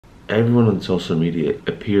everyone on social media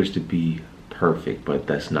appears to be perfect, but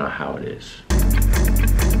that's not how it is.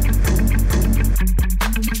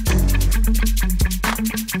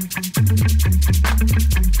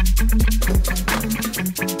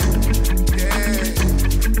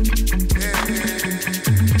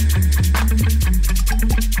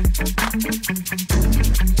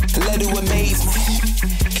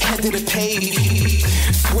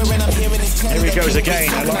 Here he goes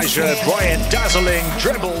again, Elijah Bryant, dazzling,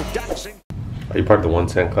 dribble, dancing. Are you part of the 1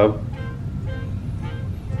 Cent Club?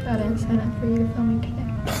 I didn't sign up for you to film me today.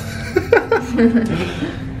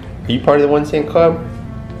 Are you part of the 1 Cent Club?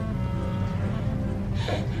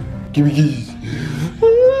 Give me keys.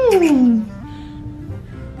 Can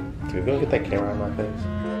we go get that camera out of my face?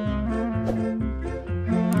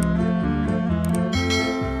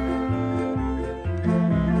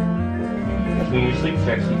 When you sleep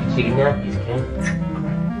starts, you can take a nap, you can.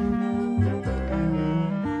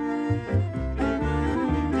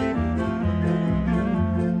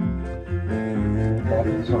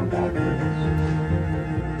 Backwards on backwards.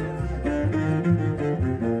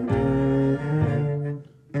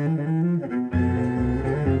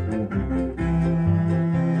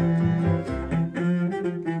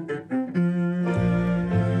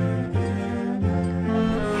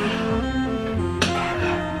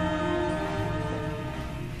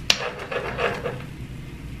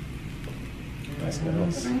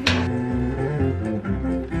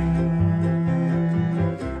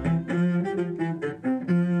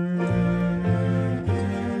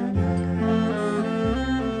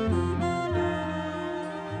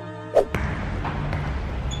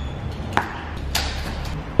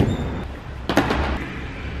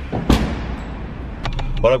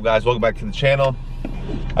 What up, guys? Welcome back to the channel.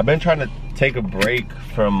 I've been trying to take a break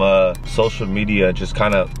from social media, just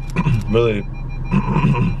kind of really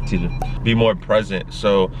be more present.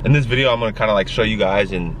 So in this video, I'm gonna kind of like show you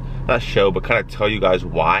guys, and not show, but kind of tell you guys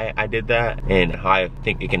why I did that and how I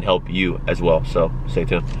think it can help you as well. So stay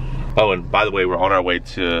tuned. Oh, and by the way, we're on our way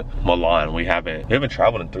to Milan. We haven't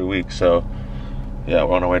traveled in 3 weeks, so yeah,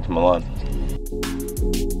 we're on our way to Milan.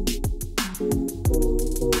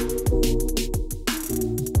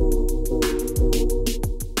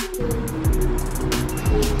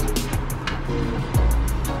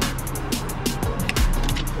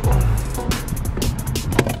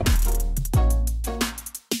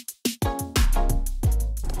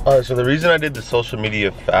 Alright, so the reason I did the social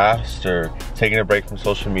media fast, or taking a break from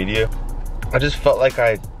social media, I just felt like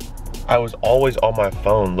I was always on my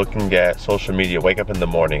phone looking at social media. Wake up in the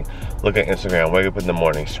morning, look at Instagram, wake up in the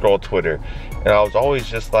morning, scroll Twitter, and I was always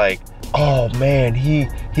just like, oh man, he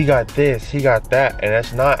got this, he got that, and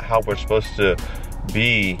that's not how we're supposed to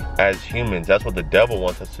be as humans. That's what the devil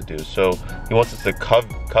wants us to do. So he wants us to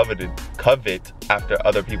covet after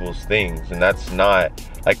other people's things, and that's not,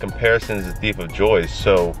 like, comparison is the thief of joy.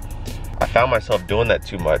 So I found myself doing that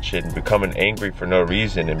too much and becoming angry for no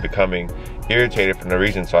reason and becoming irritated for no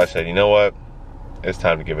reason. So I said, you know what, it's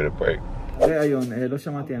time to give it a break. It's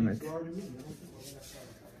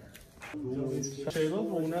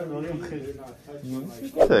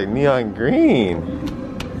like neon green.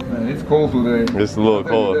 Man, it's cold today. It's a little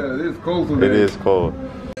cold. It is cold today. It is cold.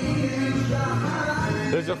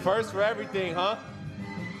 There's a first for everything, huh?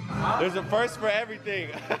 There's a first for everything.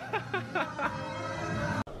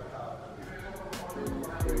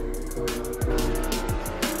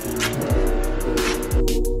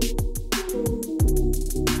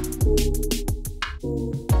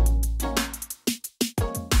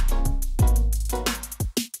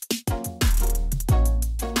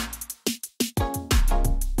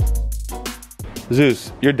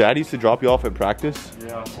 Zeus, your dad used to drop you off at practice?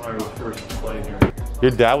 Yeah, when I was first playing here.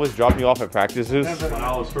 Your dad was dropping you off at practice, Zeus? When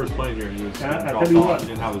I was first playing here, he was I tell you what, he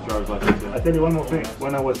didn't have his driver's license yet. I tell you one more thing.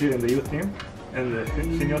 When I was here in the youth team and the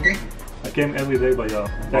senior team, I came every day by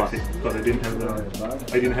taxi because I didn't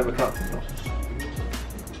have a car.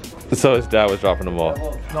 So his dad was dropping them off?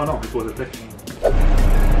 No, it was a taxi.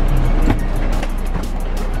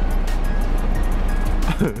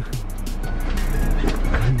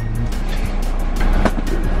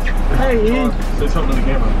 Say something to the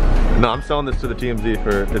camera. No, I'm selling this to the TMZ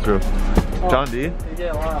for Israel. John D? You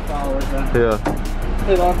get a lot of followers, man. Yeah.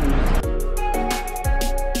 They love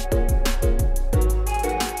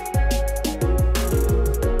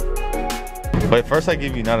you. Wait, first I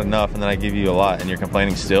give you not enough, and then I give you a lot, and you're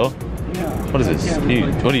complaining still? Yeah. What is this?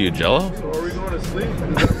 What are you, Jello? So are we going to sleep?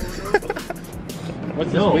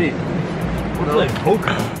 What's this weed? What's like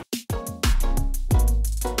poker?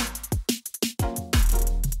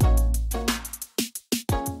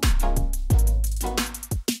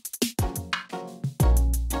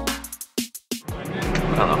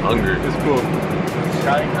 kind of hungry. It's cool.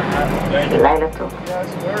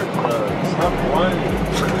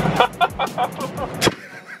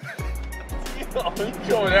 You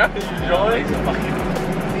going out? You join?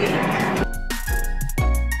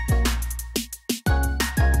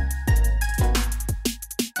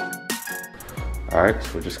 Alright,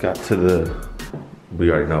 so we just got to the...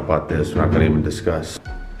 We already know about this. We're not gonna even discuss.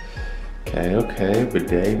 Okay,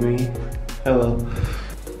 bidet me. Hello.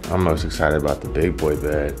 I'm most excited about the big boy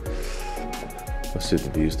bed. Let's see what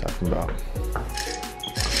the view's talking about.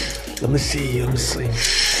 Let me see. You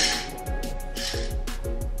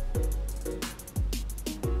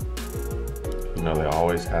know, they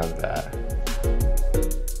always have that.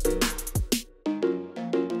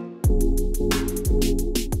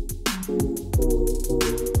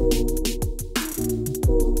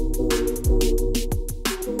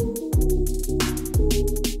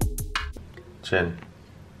 Jen.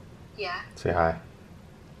 Yeah. Say hi.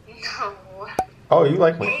 No. Oh, you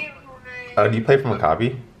like me? Hey, Oh, do you play for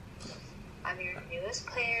Maccabi? I'm your newest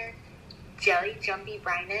player, Jelly Jumpy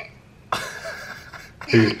Bryant.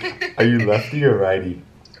 Are you lefty or righty?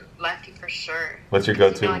 Lefty for sure. What's your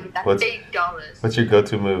go-to? You know, I get that big dollars. What's your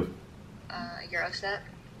go-to move? Euro step.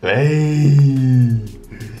 Hey!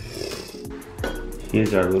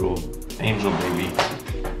 Here's our little angel baby.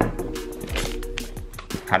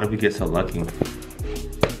 How did we get so lucky?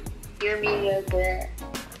 You're mediocre.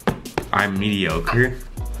 I'm mediocre?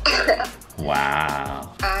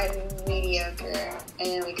 Wow. I'm mediocre. And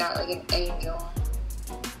then we got like an angel.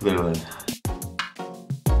 Literally.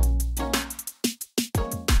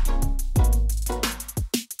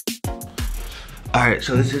 Alright,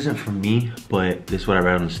 so this isn't for me, but this is what I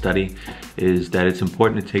read on the study, is that it's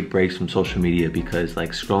important to take breaks from social media because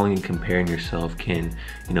like scrolling and comparing yourself can,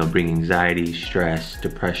 you know, bring anxiety, stress,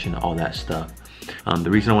 depression, all that stuff.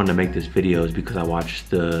 The reason I wanted to make this video is because I watched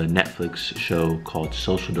the Netflix show called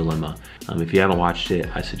Social Dilemma. If you haven't watched it,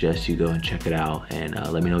 I suggest you go and check it out and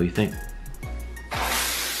let me know what you think.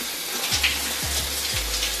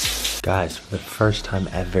 Guys, for the first time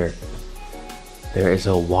ever, there is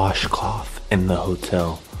a washcloth in the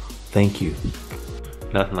hotel. Thank you.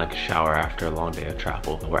 Nothing like a shower after a long day of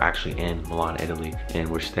travel. We're actually in Milan, Italy, and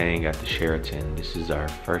we're staying at the Sheraton. This is our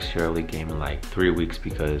first Euroleague game in like 3 weeks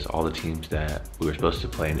because all the teams that we were supposed to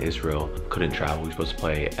play in Israel couldn't travel. We were supposed to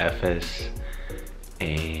play Efes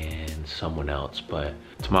and someone else, but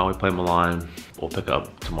tomorrow we play Milan. We'll pick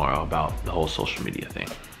up tomorrow about the whole social media thing.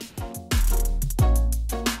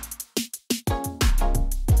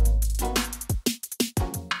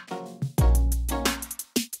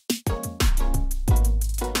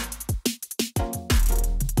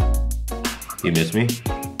 You miss me?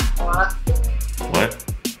 A lot. What?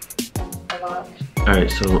 A lot.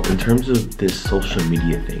 Alright, so in terms of this social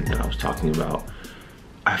media thing that I was talking about,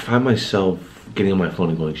 I find myself getting on my phone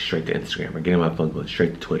and going straight to Instagram, or getting on my phone and going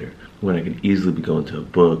straight to Twitter, when I could easily be going to a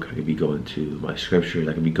book, I could be going to my scriptures,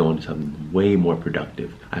 I could be going to something way more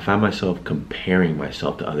productive. I find myself comparing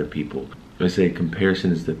myself to other people. I say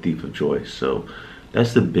comparison is the thief of joy, so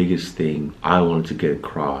that's the biggest thing I wanted to get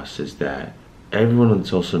across, is that everyone on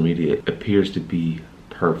social media appears to be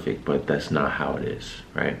perfect, but that's not how it is,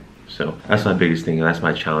 right? So that's my biggest thing, and that's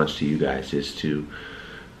my challenge to you guys, is to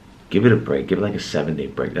give it a break. Give it like a 7-day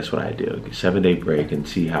break. That's what I do. A 7-day break and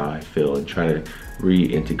see how I feel and try to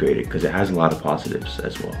reintegrate it, because it has a lot of positives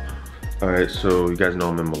as well. All right, so you guys know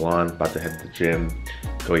I'm in Milan, about to head to the gym,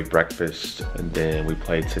 go eat breakfast, and then we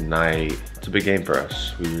play tonight. It's a big game for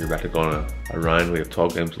us. We're about to go on a run. We have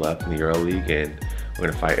 12 games left in the Euroleague, and we're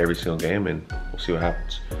gonna fight every single game, and we'll see what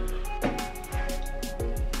happens.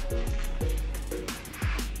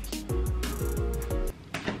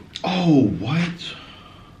 Oh, what?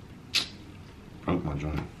 Broke my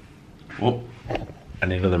joint. Well, I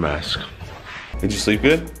need another mask. Did you sleep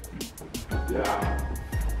good? Yeah.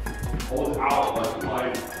 I was out last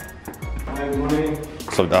night.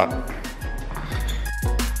 So Doc.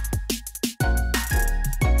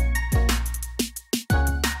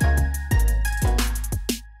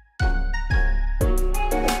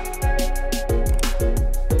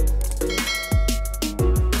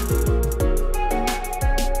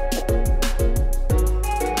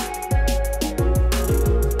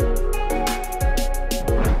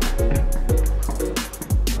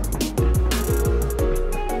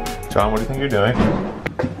 John, what do you think you're doing?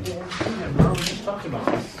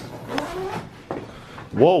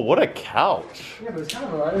 Whoa, what a couch. Yeah, but it's kind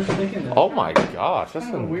of alright. I was thinking that. Oh my gosh, that's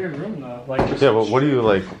Kind of a weird room though. Like just, yeah, but what do you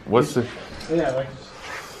like, what's the... yeah, like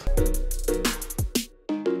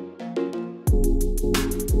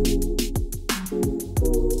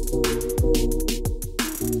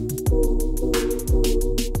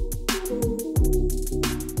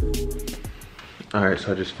All right,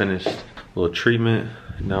 so I just finished a little treatment.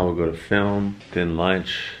 Now we'll go to film, then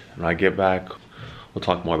lunch. When I get back, we'll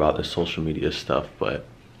talk more about this social media stuff, but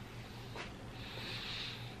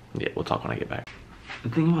yeah, we'll talk when I get back. The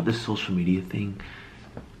thing about this social media thing,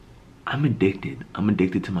 I'm addicted. I'm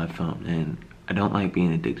addicted to my phone, and I don't like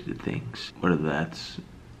being addicted to things. Whether that's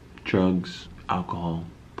drugs, alcohol,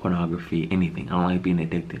 pornography, anything. I don't like being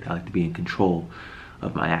addicted. I like to be in control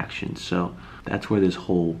of my actions. So that's where this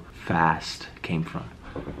whole fast came from.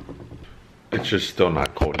 It's just still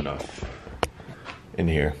not cold enough in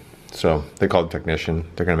here. So they called the technician.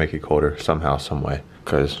 They're gonna make it colder somehow, some way,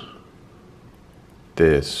 because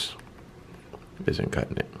this isn't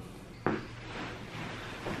cutting it.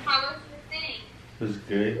 How was the thing? It was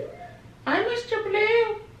good. I Mr.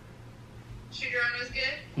 Blue. Shoot run was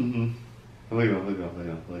good? Mm-hmm. Look at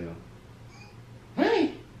him.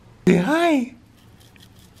 Hey. Say hi.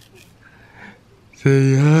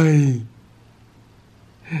 Say hi.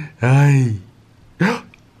 Hi.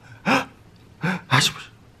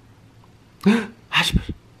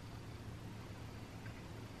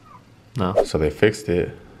 No, so they fixed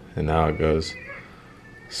it, and now it goes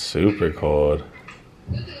super cold.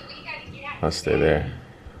 I'll stay there.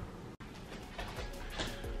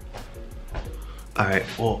 All right,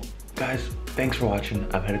 well, guys, thanks for watching.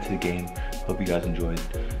 I'm headed to the game. Hope you guys enjoyed.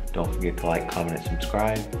 Don't forget to like, comment, and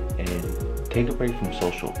subscribe, and take a break from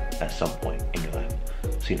social at some point in your life.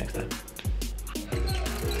 See you next time.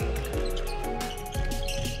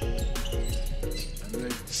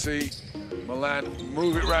 See Milan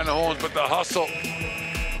move it around the horns, but the hustle,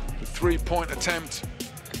 the three-point attempt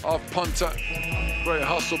of punter. Great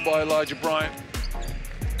hustle by Elijah Bryant.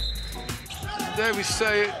 And there we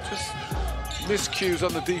say it, just miscues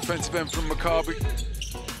on the defensive end from Maccabi.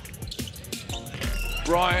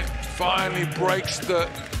 Bryant finally breaks the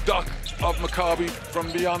duck of Maccabi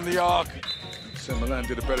from beyond the arc. So Milan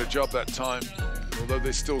did a better job that time, although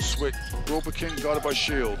they still switch. Wilbekin guarded by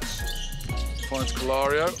Shields. Finds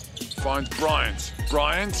Calario, finds Bryant.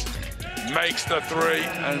 Bryant makes the three,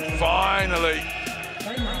 and finally,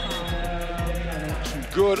 some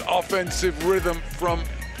good offensive rhythm from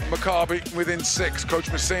Maccabi within 6. Coach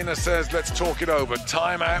Messina says, let's talk it over.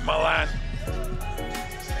 Timeout, Milan.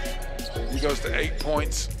 He goes to 8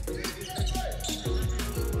 points.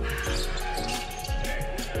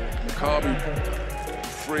 Maccabi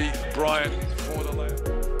free Bryant for the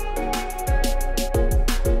layup.